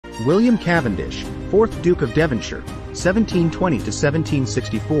William Cavendish, 4th Duke of Devonshire, 1720 to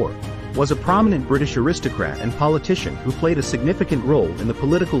 1764, was a prominent British aristocrat and politician who played a significant role in the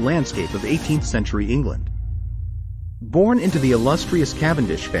political landscape of 18th-century England. Born into the illustrious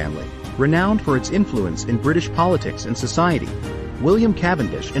Cavendish family, renowned for its influence in British politics and society, William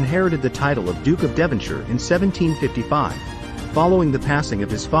Cavendish inherited the title of Duke of Devonshire in 1755, following the passing of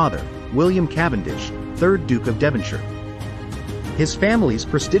his father, William Cavendish, 3rd Duke of Devonshire. His family's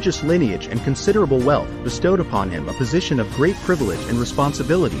prestigious lineage and considerable wealth bestowed upon him a position of great privilege and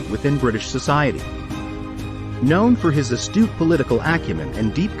responsibility within British society. Known for his astute political acumen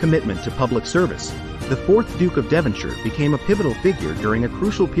and deep commitment to public service, the 4th Duke of Devonshire became a pivotal figure during a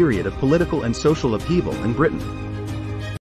crucial period of political and social upheaval in Britain.